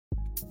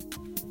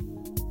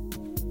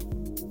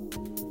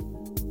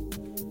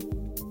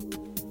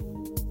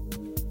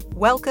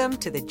Welcome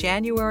to the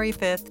January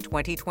 5th,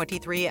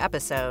 2023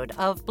 episode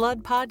of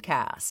Blood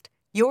Podcast,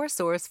 your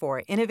source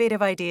for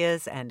innovative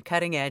ideas and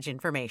cutting-edge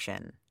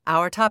information.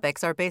 Our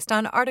topics are based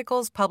on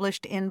articles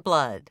published in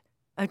Blood,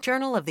 a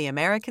journal of the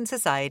American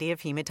Society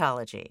of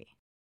Hematology.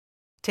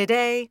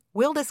 Today,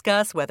 we'll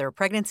discuss whether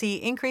pregnancy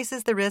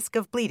increases the risk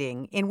of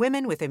bleeding in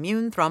women with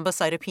immune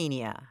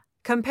thrombocytopenia.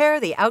 Compare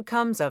the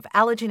outcomes of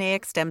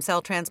allogeneic stem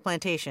cell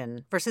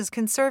transplantation versus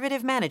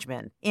conservative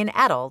management in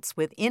adults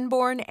with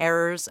inborn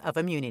errors of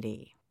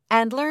immunity.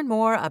 And learn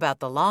more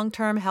about the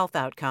long-term health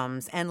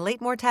outcomes and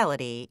late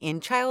mortality in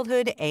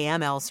childhood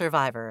AML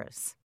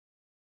survivors.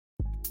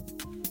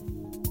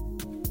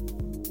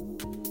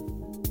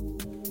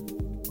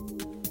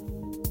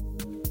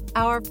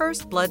 Our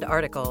first Blood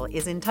article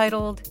is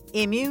entitled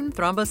Immune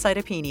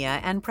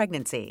Thrombocytopenia and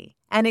Pregnancy,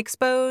 an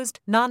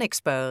Exposed,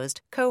 Non-Exposed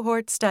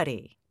Cohort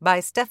Study by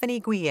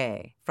Stéphanie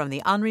Gouillet from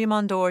the Henri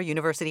Mondor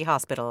University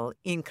Hospital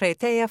in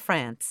Créteil,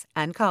 France,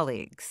 and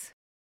colleagues.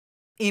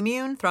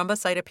 Immune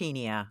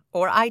thrombocytopenia,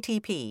 or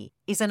ITP,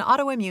 is an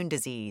autoimmune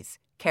disease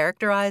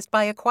characterized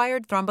by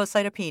acquired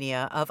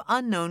thrombocytopenia of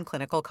unknown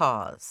clinical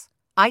cause.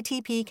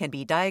 ITP can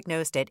be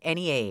diagnosed at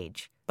any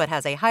age, but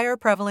has a higher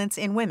prevalence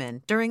in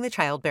women during the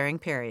childbearing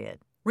period.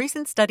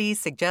 Recent studies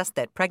suggest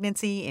that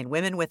pregnancy in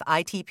women with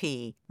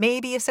ITP may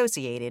be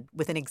associated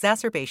with an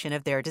exacerbation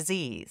of their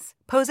disease,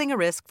 posing a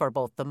risk for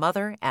both the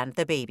mother and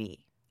the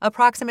baby.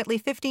 Approximately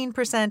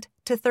 15%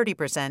 to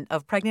 30%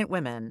 of pregnant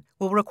women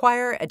will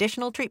require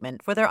additional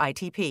treatment for their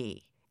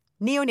ITP.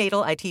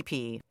 Neonatal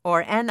ITP,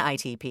 or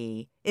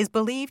NITP, is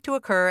believed to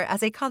occur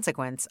as a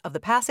consequence of the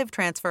passive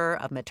transfer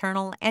of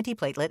maternal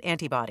antiplatelet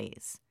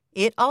antibodies.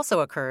 It also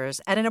occurs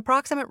at an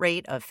approximate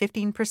rate of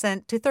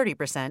 15% to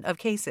 30% of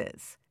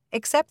cases.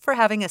 Except for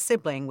having a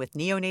sibling with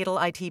neonatal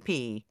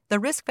ITP, the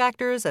risk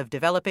factors of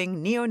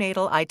developing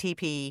neonatal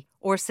ITP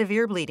or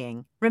severe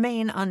bleeding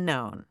remain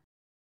unknown.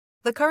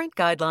 The current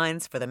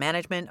guidelines for the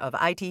management of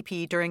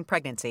ITP during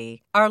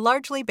pregnancy are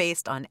largely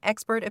based on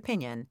expert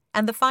opinion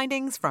and the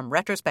findings from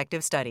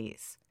retrospective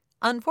studies.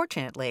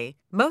 Unfortunately,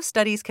 most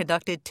studies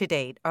conducted to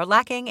date are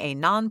lacking a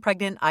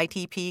non-pregnant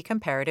ITP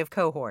comparative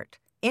cohort.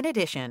 In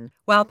addition,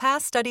 while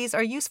past studies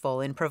are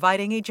useful in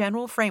providing a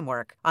general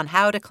framework on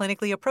how to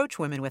clinically approach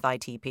women with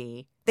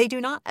ITP, they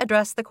do not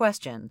address the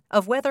question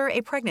of whether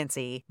a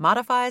pregnancy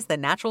modifies the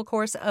natural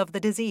course of the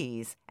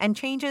disease and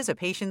changes a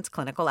patient's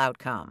clinical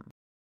outcome.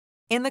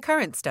 In the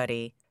current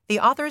study,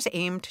 the authors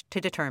aimed to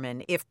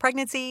determine if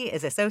pregnancy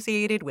is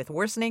associated with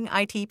worsening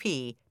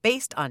ITP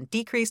based on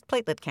decreased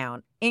platelet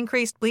count,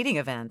 increased bleeding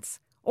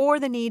events, or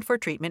the need for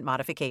treatment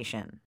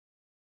modification.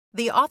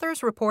 The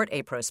authors report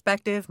a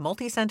prospective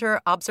multicenter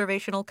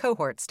observational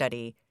cohort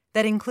study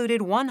that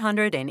included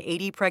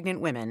 180 pregnant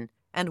women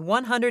and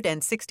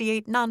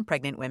 168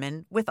 non-pregnant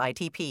women with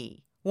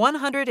ITP.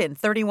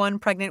 131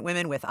 pregnant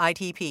women with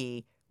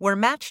ITP were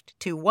matched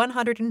to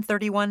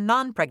 131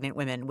 non-pregnant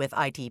women with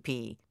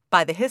ITP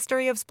by the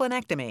history of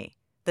splenectomy,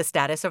 the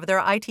status of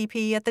their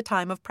ITP at the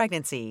time of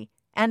pregnancy,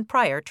 and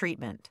prior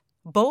treatment.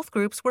 Both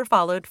groups were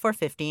followed for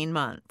 15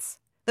 months.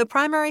 The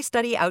primary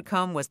study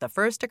outcome was the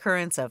first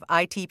occurrence of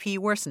ITP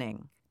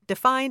worsening,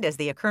 defined as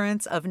the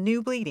occurrence of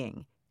new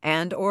bleeding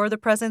and/or the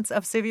presence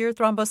of severe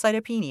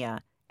thrombocytopenia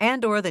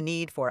and/or the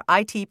need for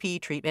ITP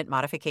treatment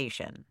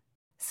modification.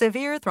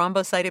 Severe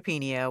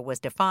thrombocytopenia was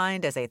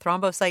defined as a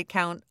thrombocyte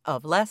count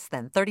of less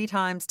than 30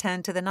 times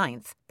 10 to the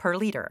 9th per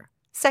liter.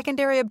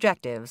 Secondary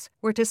objectives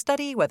were to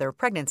study whether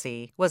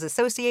pregnancy was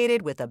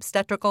associated with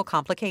obstetrical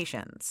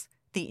complications,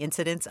 the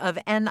incidence of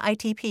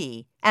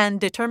NITP,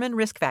 and determine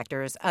risk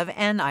factors of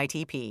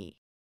NITP.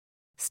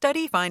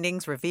 Study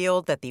findings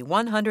revealed that the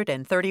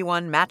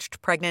 131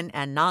 matched pregnant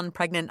and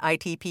non-pregnant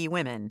ITP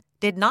women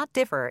did not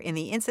differ in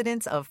the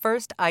incidence of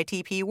first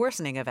ITP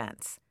worsening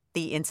events,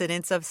 the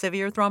incidence of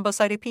severe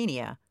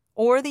thrombocytopenia,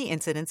 or the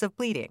incidence of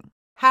bleeding.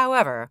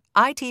 However,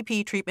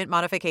 ITP treatment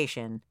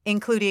modification,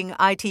 including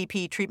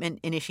ITP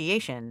treatment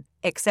initiation,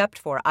 except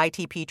for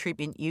ITP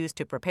treatment used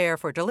to prepare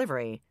for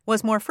delivery,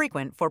 was more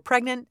frequent for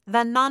pregnant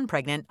than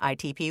non-pregnant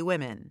ITP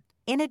women.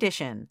 In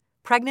addition,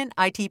 pregnant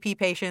ITP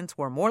patients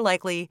were more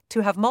likely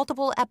to have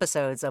multiple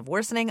episodes of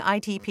worsening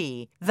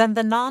ITP than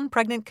the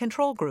non-pregnant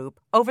control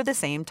group over the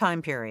same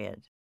time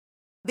period.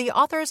 The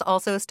authors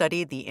also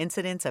studied the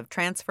incidence of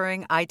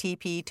transferring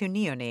ITP to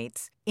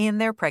neonates in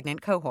their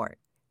pregnant cohort.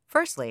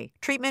 Firstly,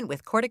 treatment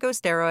with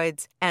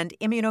corticosteroids and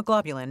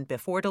immunoglobulin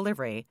before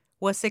delivery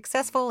was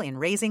successful in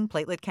raising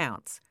platelet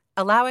counts,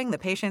 allowing the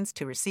patients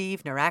to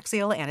receive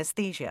neuraxial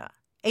anesthesia.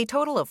 A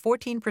total of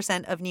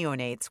 14% of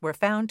neonates were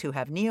found to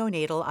have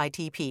neonatal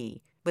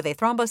ITP, with a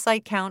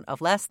thrombocyte count of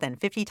less than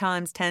 50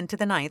 times 10 to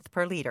the 9th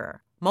per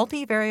liter.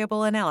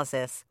 Multivariable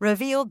analysis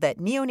revealed that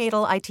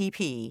neonatal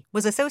ITP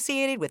was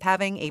associated with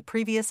having a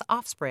previous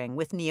offspring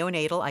with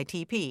neonatal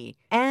ITP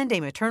and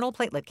a maternal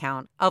platelet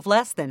count of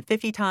less than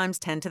 50 times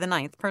 10 to the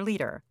 9th per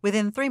liter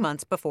within 3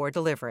 months before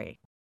delivery.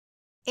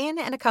 In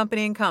an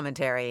accompanying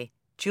commentary,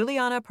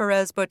 Juliana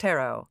Perez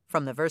Botero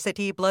from the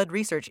Versity Blood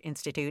Research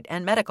Institute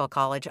and Medical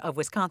College of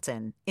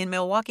Wisconsin in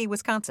Milwaukee,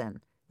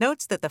 Wisconsin,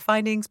 notes that the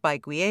findings by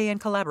Guillet and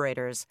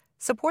collaborators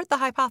support the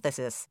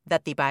hypothesis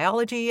that the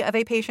biology of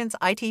a patient's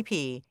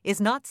ITP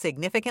is not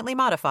significantly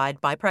modified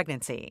by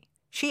pregnancy.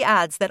 She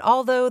adds that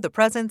although the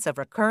presence of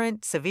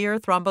recurrent severe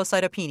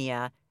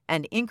thrombocytopenia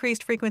and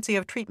increased frequency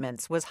of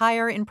treatments was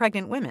higher in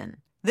pregnant women,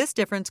 this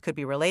difference could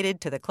be related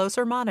to the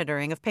closer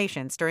monitoring of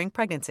patients during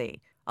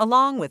pregnancy,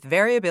 along with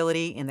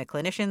variability in the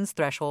clinician's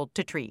threshold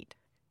to treat.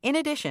 In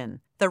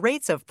addition, the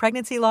rates of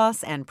pregnancy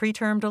loss and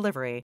preterm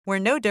delivery were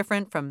no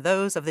different from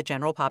those of the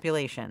general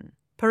population.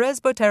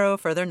 Perez-Botero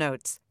further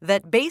notes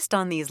that based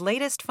on these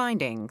latest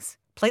findings,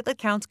 platelet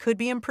counts could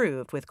be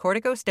improved with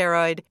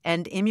corticosteroid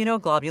and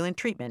immunoglobulin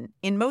treatment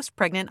in most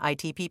pregnant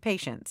ITP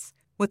patients,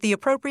 with the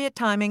appropriate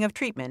timing of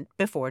treatment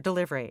before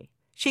delivery.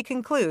 She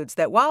concludes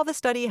that while the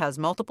study has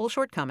multiple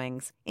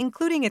shortcomings,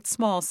 including its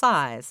small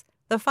size,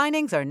 the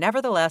findings are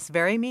nevertheless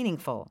very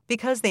meaningful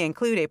because they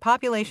include a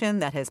population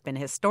that has been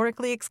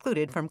historically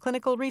excluded from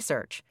clinical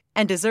research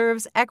and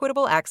deserves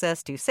equitable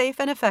access to safe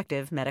and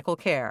effective medical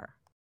care.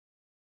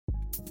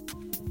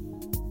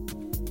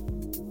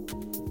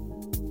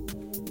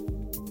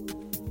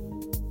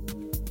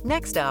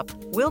 Next up,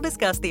 we'll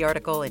discuss the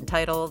article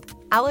entitled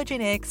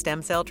Allogeneic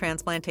Stem Cell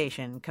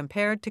Transplantation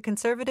Compared to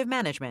Conservative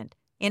Management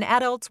in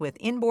Adults with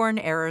Inborn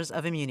Errors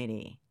of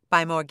Immunity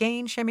by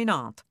Morgane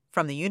Cheminant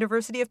from the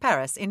University of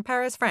Paris in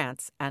Paris,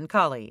 France, and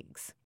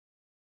colleagues.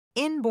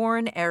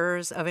 Inborn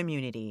errors of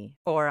immunity,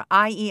 or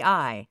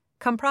IEI,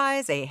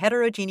 comprise a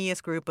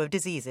heterogeneous group of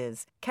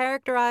diseases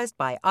characterized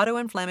by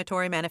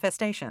autoinflammatory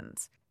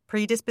manifestations,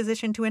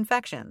 predisposition to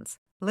infections,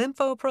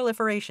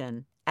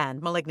 lymphoproliferation,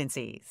 and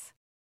malignancies.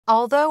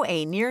 Although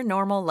a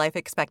near-normal life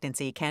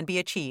expectancy can be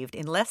achieved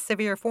in less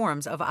severe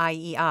forms of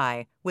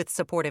IEI with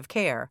supportive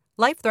care,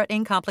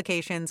 life-threatening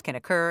complications can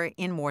occur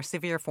in more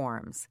severe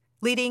forms,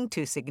 leading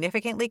to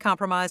significantly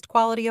compromised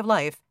quality of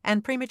life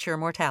and premature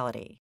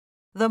mortality.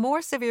 The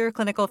more severe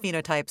clinical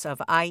phenotypes of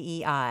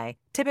IEI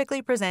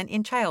typically present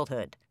in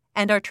childhood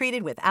and are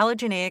treated with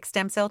allogeneic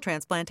stem cell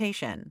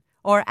transplantation,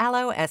 or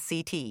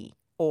allo-SCT,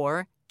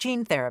 or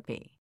gene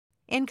therapy.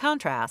 In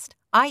contrast,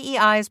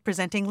 IEIs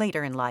presenting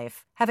later in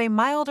life have a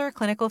milder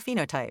clinical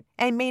phenotype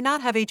and may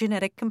not have a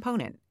genetic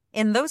component.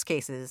 In those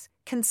cases,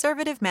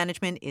 conservative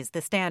management is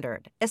the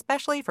standard,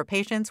 especially for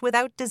patients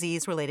without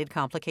disease-related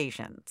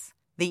complications.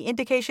 The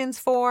indications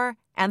for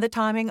and the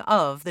timing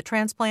of the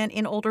transplant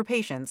in older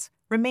patients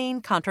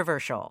remain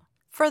controversial.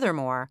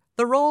 Furthermore,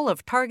 the role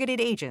of targeted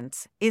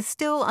agents is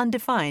still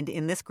undefined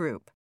in this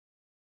group.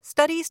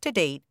 Studies to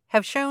date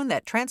have shown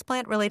that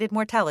transplant-related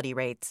mortality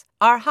rates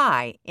are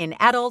high in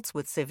adults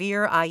with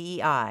severe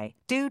IEI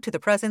due to the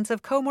presence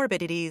of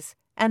comorbidities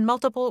and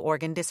multiple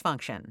organ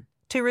dysfunction.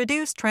 To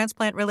reduce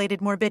transplant-related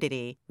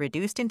morbidity,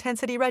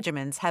 reduced-intensity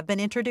regimens have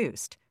been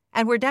introduced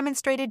and were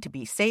demonstrated to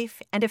be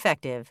safe and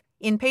effective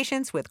in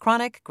patients with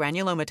chronic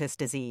granulomatous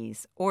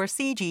disease, or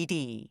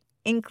CGD,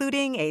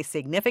 including a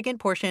significant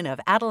portion of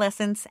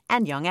adolescents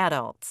and young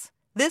adults.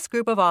 This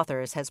group of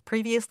authors has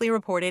previously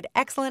reported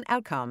excellent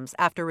outcomes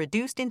after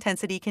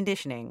reduced-intensity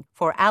conditioning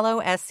for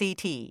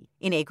allo-SCT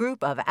in a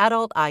group of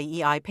adult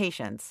IEI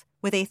patients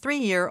with a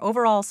 3-year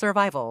overall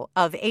survival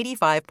of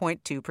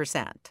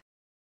 85.2%.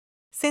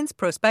 Since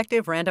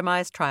prospective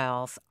randomized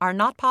trials are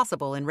not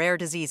possible in rare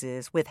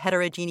diseases with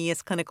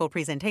heterogeneous clinical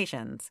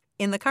presentations,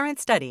 in the current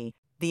study,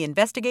 the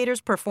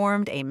investigators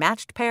performed a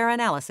matched pair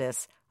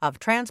analysis of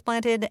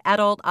transplanted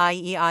adult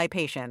IEI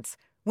patients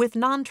with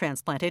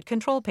non-transplanted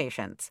control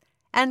patients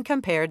and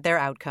compared their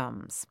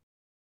outcomes.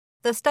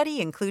 The study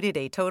included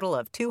a total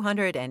of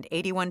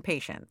 281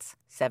 patients,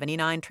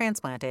 79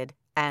 transplanted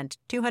and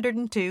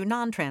 202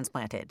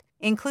 non-transplanted,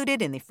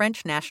 included in the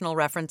French National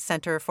Reference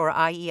Centre for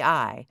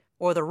IEI,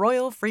 or the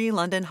Royal Free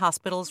London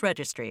Hospitals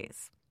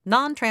Registries.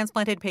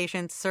 Non-transplanted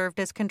patients served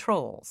as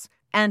controls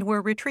and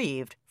were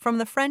retrieved from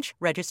the French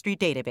registry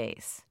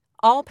database.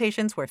 All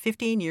patients were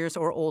 15 years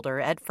or older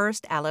at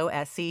first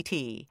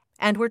allo-SCT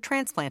and were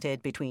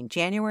transplanted between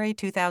January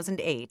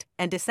 2008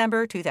 and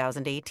December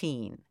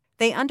 2018.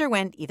 They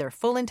underwent either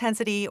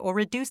full-intensity or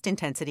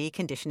reduced-intensity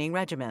conditioning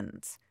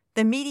regimens.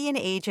 The median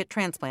age at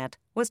transplant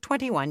was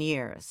 21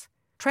 years.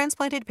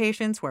 Transplanted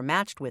patients were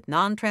matched with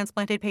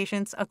non-transplanted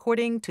patients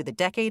according to the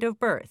decade of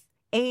birth,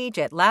 age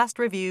at last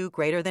review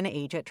greater than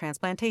age at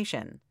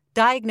transplantation,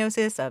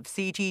 diagnosis of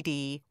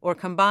CGD or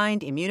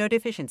combined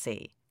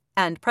immunodeficiency,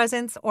 and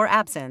presence or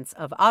absence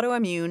of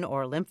autoimmune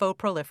or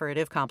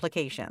lymphoproliferative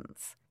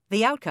complications.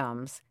 The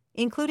outcomes,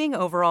 including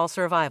overall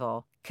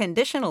survival,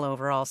 conditional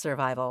overall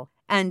survival,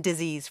 and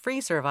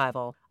disease-free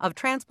survival of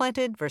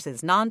transplanted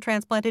versus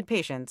non-transplanted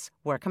patients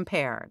were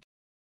compared.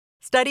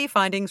 Study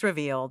findings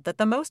revealed that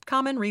the most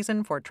common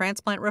reason for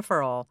transplant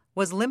referral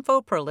was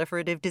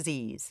lymphoproliferative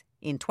disease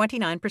in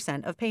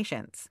 29% of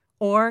patients,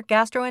 or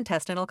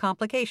gastrointestinal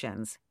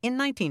complications in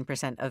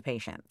 19% of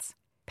patients.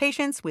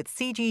 Patients with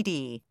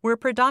CGD were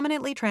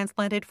predominantly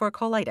transplanted for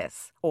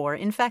colitis or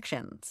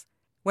infections,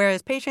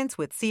 whereas patients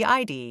with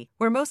CID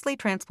were mostly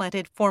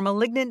transplanted for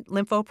malignant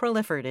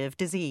lymphoproliferative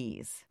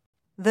disease.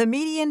 The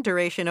median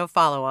duration of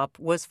follow-up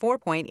was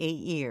 4.8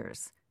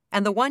 years.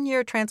 and the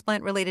 1-year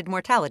transplant-related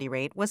mortality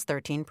rate was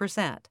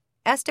 13%.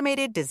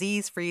 Estimated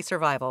disease-free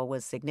survival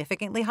was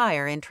significantly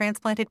higher in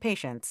transplanted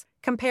patients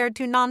compared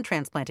to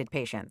non-transplanted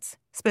patients,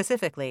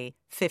 specifically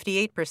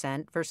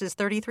 58% versus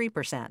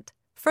 33%.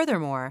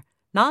 Furthermore,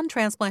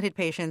 non-transplanted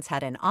patients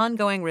had an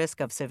ongoing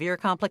risk of severe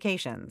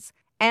complications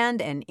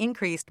and an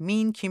increased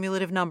mean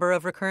cumulative number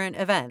of recurrent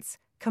events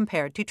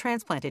compared to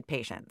transplanted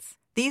patients.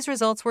 These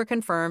results were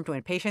confirmed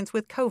when patients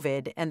with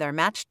COVID and their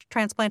matched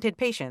transplanted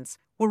patients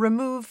were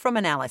removed from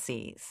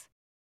analyses.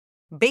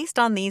 Based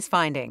on these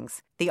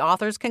findings, the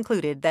authors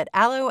concluded that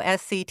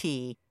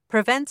allo-SCT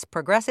prevents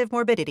progressive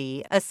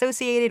morbidity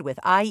associated with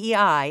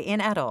IEI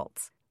in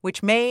adults,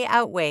 which may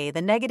outweigh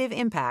the negative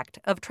impact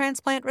of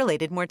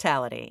transplant-related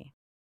mortality.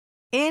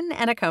 In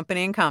an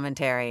accompanying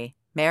commentary,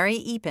 Mary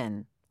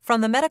Eapen,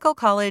 from the Medical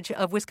College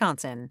of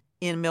Wisconsin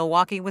in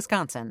Milwaukee,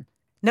 Wisconsin,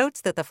 notes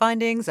that the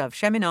findings of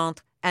Cheminant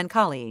and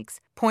colleagues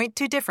point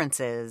to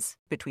differences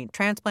between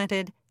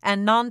transplanted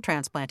and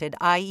non-transplanted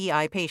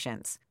IEI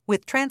patients,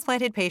 with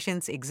transplanted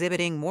patients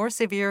exhibiting more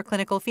severe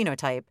clinical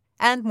phenotype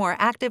and more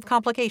active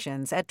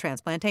complications at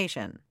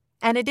transplantation.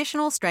 An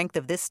additional strength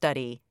of this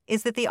study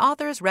is that the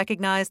authors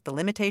recognized the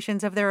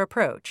limitations of their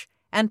approach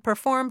and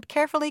performed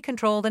carefully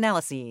controlled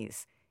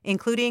analyses,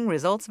 including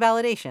results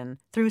validation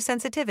through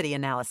sensitivity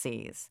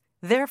analyses.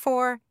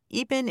 Therefore,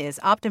 Eapen is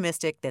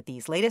optimistic that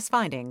these latest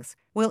findings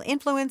will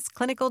influence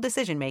clinical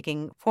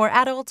decision-making for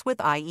adults with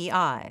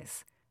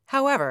IEIs.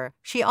 However,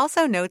 she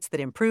also notes that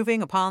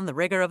improving upon the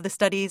rigor of the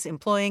studies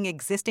employing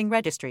existing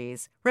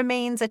registries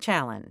remains a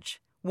challenge.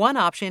 One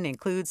option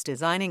includes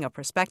designing a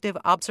prospective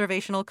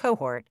observational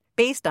cohort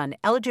based on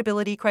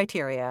eligibility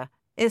criteria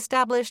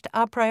established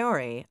a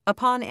priori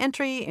upon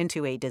entry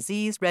into a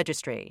disease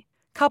registry,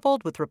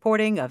 coupled with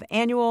reporting of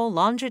annual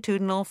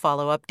longitudinal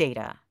follow-up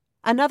data.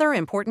 Another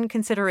important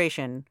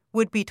consideration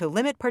would be to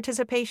limit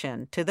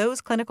participation to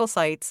those clinical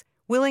sites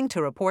willing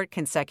to report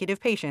consecutive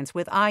patients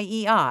with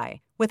IEI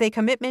with a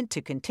commitment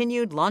to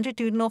continued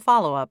longitudinal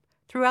follow-up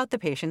throughout the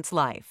patient's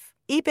life.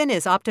 Eapen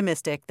is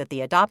optimistic that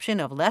the adoption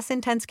of less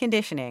intense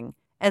conditioning,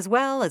 as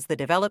well as the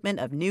development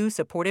of new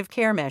supportive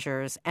care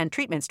measures and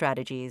treatment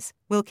strategies,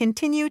 will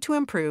continue to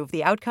improve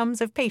the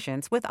outcomes of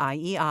patients with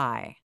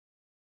IEI.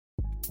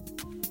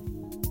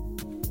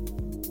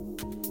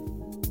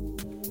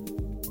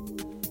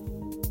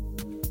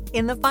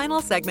 In the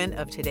final segment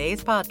of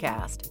today's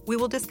podcast, we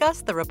will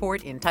discuss the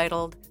report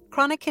entitled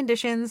Chronic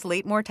Conditions,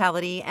 Late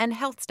Mortality, and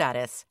Health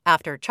Status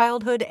After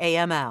Childhood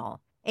AML,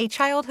 a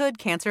Childhood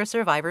Cancer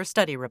Survivor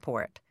Study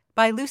Report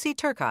by Lucy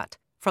Turcotte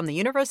from the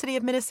University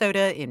of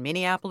Minnesota in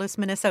Minneapolis,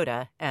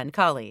 Minnesota, and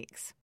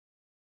colleagues.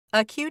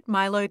 Acute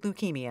myeloid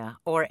leukemia,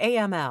 or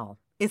AML,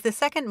 is the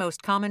second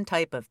most common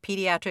type of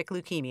pediatric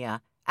leukemia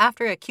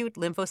after acute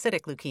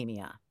lymphocytic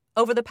leukemia.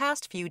 Over the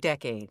past few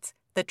decades,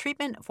 the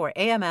treatment for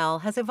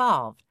AML has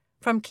evolved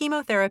from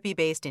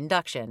chemotherapy-based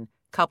induction,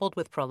 coupled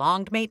with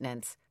prolonged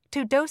maintenance,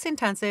 to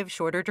dose-intensive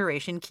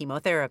shorter-duration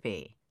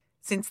chemotherapy.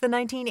 Since the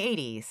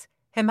 1980s,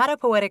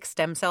 hematopoietic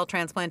stem cell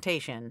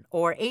transplantation,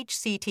 or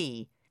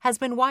HCT, has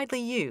been widely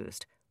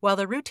used, while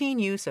the routine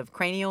use of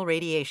cranial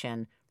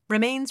radiation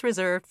remains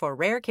reserved for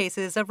rare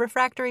cases of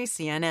refractory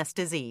CNS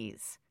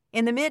disease.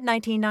 In the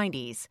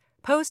mid-1990s,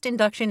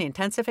 post-induction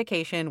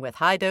intensification with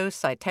high-dose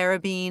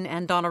cytarabine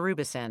and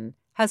daunorubicin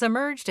has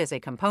emerged as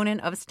a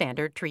component of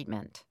standard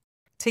treatment.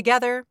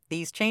 Together,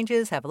 these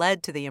changes have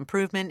led to the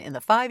improvement in the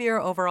 5-year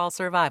overall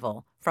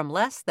survival from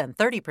less than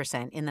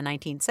 30% in the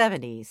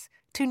 1970s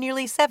to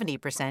nearly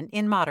 70%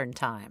 in modern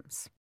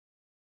times.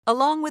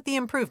 Along with the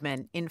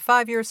improvement in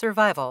 5-year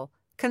survival,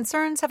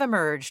 concerns have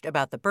emerged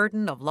about the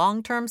burden of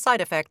long-term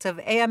side effects of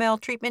AML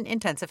treatment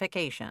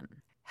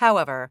intensification.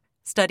 However,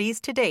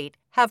 studies to date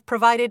have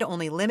provided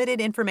only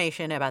limited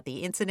information about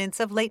the incidence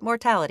of late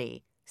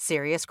mortality,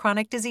 serious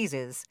chronic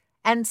diseases,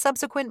 and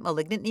subsequent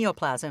malignant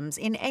neoplasms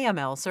in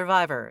AML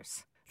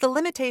survivors. The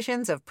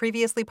limitations of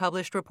previously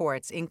published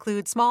reports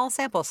include small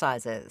sample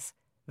sizes,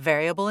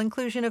 variable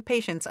inclusion of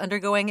patients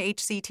undergoing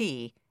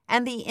HCT,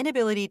 and the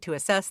inability to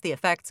assess the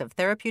effects of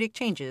therapeutic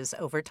changes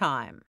over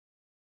time.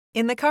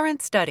 In the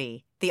current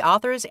study, the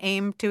authors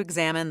aimed to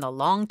examine the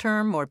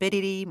long-term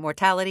morbidity,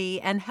 mortality,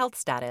 and health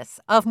status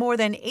of more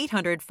than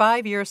 800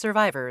 5-year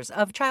survivors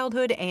of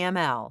childhood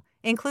AML,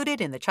 included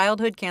in the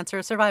Childhood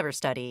Cancer Survivor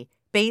Study,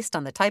 based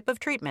on the type of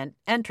treatment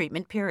and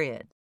treatment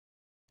period.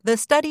 The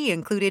study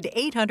included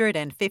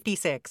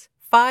 856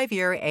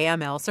 5-year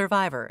AML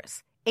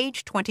survivors,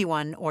 age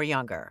 21 or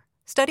younger.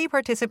 Study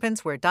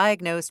participants were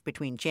diagnosed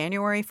between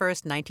January 1,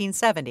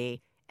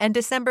 1970 and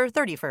December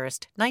 31,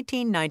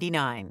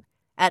 1999,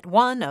 at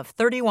one of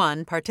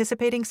 31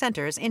 participating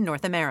centers in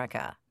North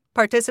America.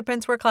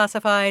 Participants were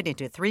classified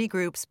into 3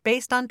 groups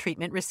based on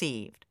treatment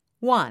received.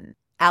 1.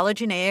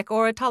 Allogeneic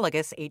or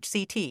autologous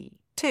HCT.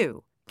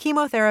 2.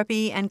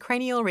 Chemotherapy and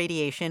cranial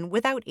radiation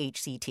without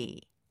HCT.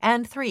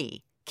 And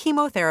 3.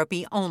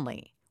 Chemotherapy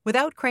only,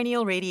 without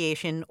cranial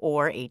radiation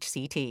or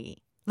HCT.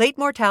 late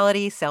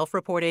mortality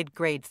self-reported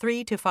grade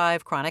 3 to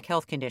 5 chronic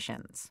health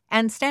conditions,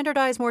 and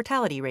standardized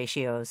mortality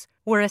ratios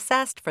were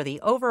assessed for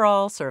the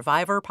overall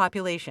survivor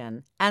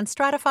population and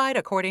stratified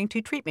according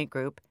to treatment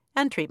group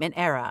and treatment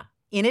era.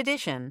 In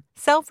addition,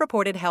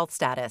 self-reported health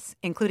status,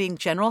 including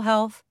general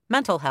health,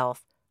 mental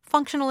health,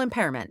 functional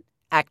impairment,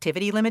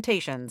 activity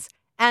limitations,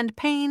 and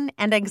pain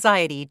and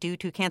anxiety due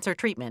to cancer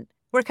treatment,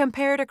 were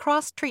compared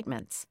across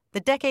treatments, the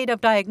decade of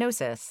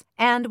diagnosis,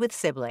 and with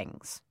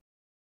siblings.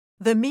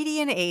 The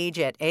median age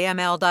at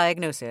AML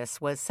diagnosis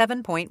was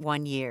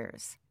 7.1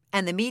 years,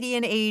 and the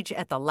median age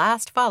at the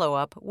last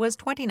follow-up was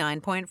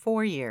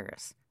 29.4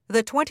 years.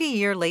 The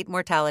 20-year late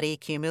mortality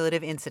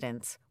cumulative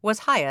incidence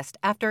was highest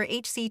after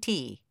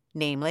HCT,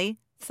 namely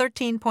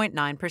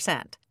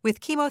 13.9%. With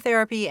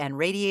chemotherapy and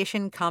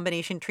radiation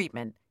combination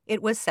treatment,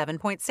 it was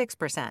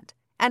 7.6%,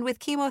 and with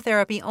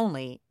chemotherapy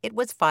only, it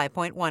was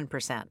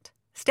 5.1%.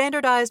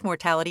 Standardized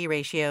mortality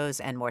ratios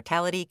and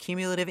mortality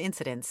cumulative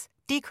incidence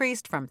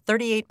decreased from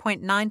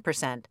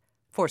 38.9%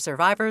 for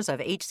survivors of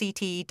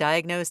HCT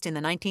diagnosed in the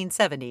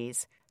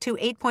 1970s to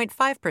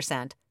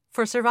 8.5%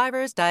 for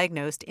survivors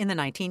diagnosed in the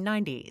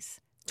 1990s.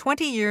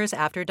 20 years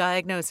after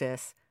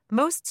diagnosis,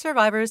 most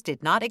survivors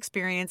did not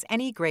experience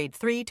any grade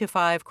 3 to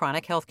 5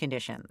 chronic health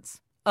conditions.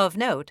 Of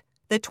note,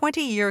 the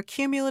 20-year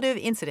cumulative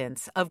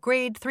incidence of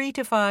grade 3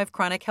 to 5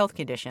 chronic health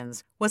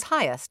conditions was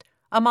highest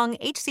among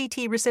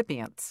HCT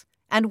recipients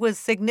and was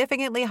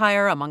significantly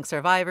higher among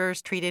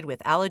survivors treated with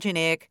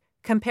allogeneic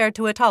compared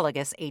to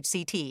autologous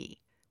HCT,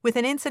 with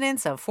an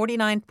incidence of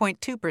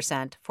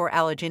 49.2% for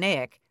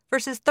allogeneic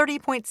versus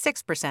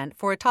 30.6%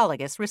 for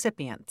autologous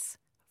recipients.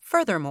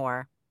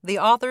 Furthermore, the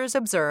authors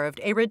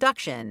observed a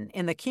reduction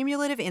in the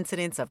cumulative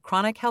incidence of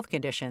chronic health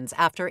conditions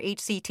after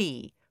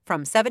HCT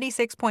from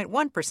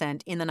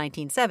 76.1% in the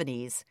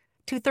 1970s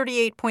to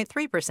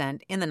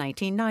 38.3% in the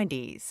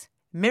 1990s,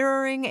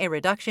 mirroring a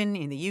reduction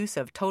in the use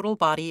of total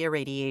body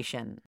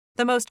irradiation.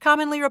 The most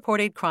commonly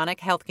reported chronic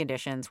health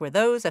conditions were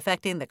those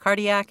affecting the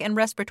cardiac and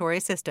respiratory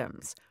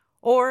systems,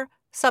 or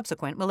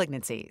subsequent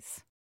malignancies.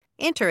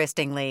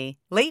 Interestingly,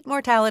 late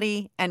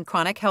mortality and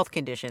chronic health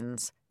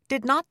conditions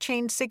did not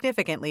change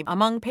significantly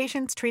among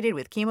patients treated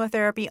with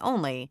chemotherapy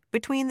only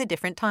between the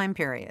different time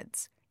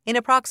periods. In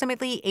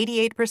approximately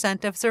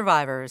 88% of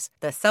survivors,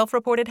 the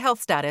self-reported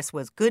health status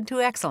was good to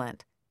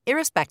excellent,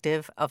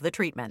 irrespective of the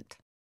treatment.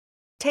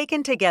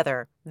 Taken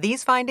together,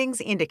 these findings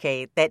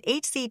indicate that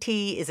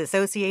HCT is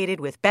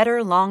associated with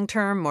better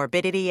long-term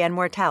morbidity and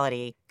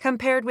mortality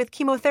compared with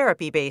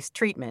chemotherapy-based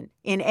treatment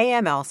in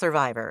AML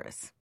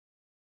survivors.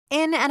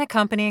 In an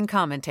accompanying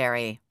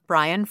commentary,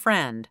 Brian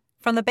Friend,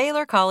 from the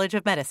Baylor College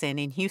of Medicine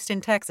in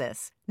Houston,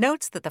 Texas,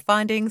 notes that the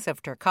findings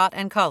of Turcotte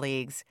and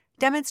colleagues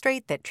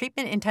demonstrate that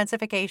treatment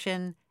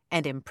intensification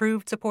and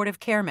improved supportive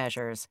care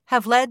measures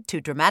have led to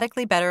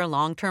dramatically better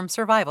long-term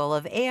survival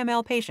of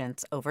AML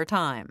patients over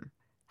time.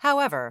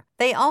 However,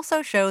 they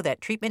also show that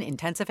treatment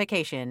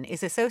intensification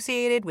is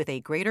associated with a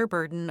greater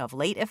burden of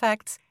late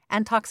effects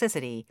and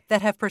toxicity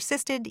that have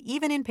persisted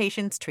even in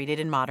patients treated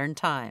in modern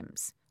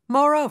times.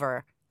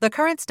 Moreover, the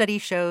current study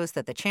shows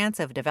that the chance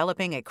of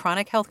developing a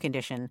chronic health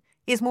condition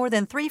is more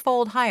than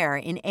threefold higher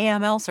in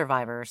AML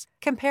survivors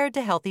compared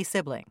to healthy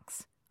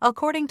siblings.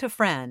 According to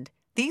Friend,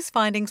 these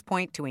findings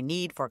point to a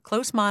need for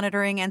close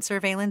monitoring and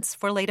surveillance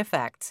for late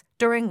effects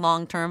during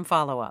long-term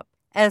follow-up,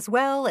 as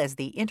well as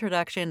the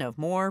introduction of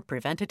more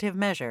preventative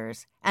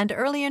measures and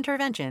early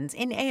interventions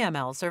in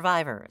AML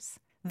survivors.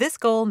 This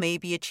goal may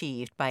be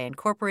achieved by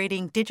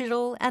incorporating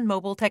digital and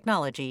mobile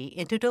technology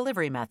into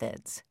delivery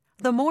methods.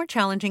 The more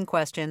challenging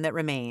question that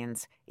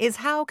remains is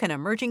how can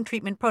emerging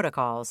treatment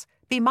protocols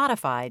be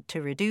modified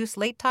to reduce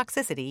late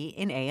toxicity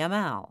in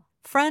AML?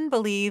 Friend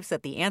believes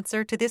that the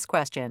answer to this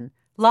question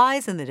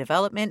lies in the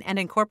development and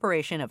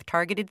incorporation of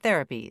targeted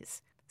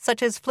therapies,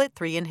 such as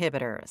FLT3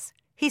 inhibitors.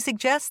 He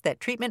suggests that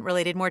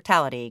treatment-related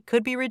mortality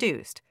could be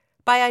reduced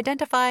by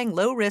identifying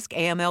low-risk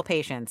AML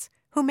patients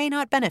who may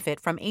not benefit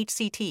from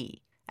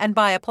HCT and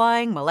by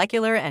applying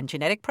molecular and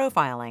genetic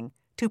profiling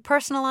to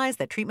personalize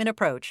the treatment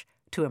approach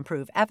to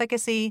improve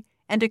efficacy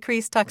and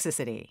decrease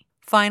toxicity.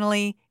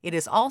 Finally, it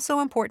is also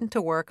important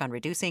to work on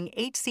reducing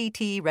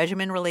HCT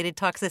regimen-related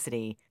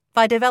toxicity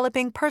by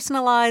developing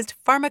personalized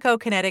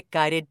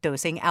pharmacokinetic-guided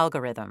dosing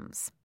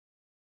algorithms.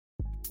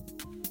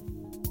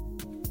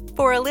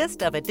 For a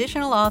list of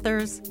additional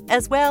authors,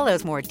 as well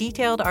as more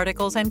detailed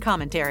articles and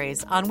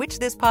commentaries on which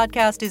this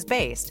podcast is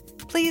based,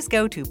 please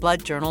go to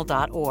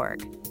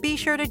bloodjournal.org. Be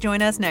sure to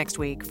join us next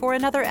week for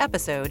another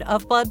episode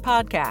of Blood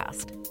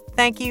Podcast.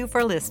 Thank you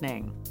for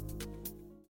listening.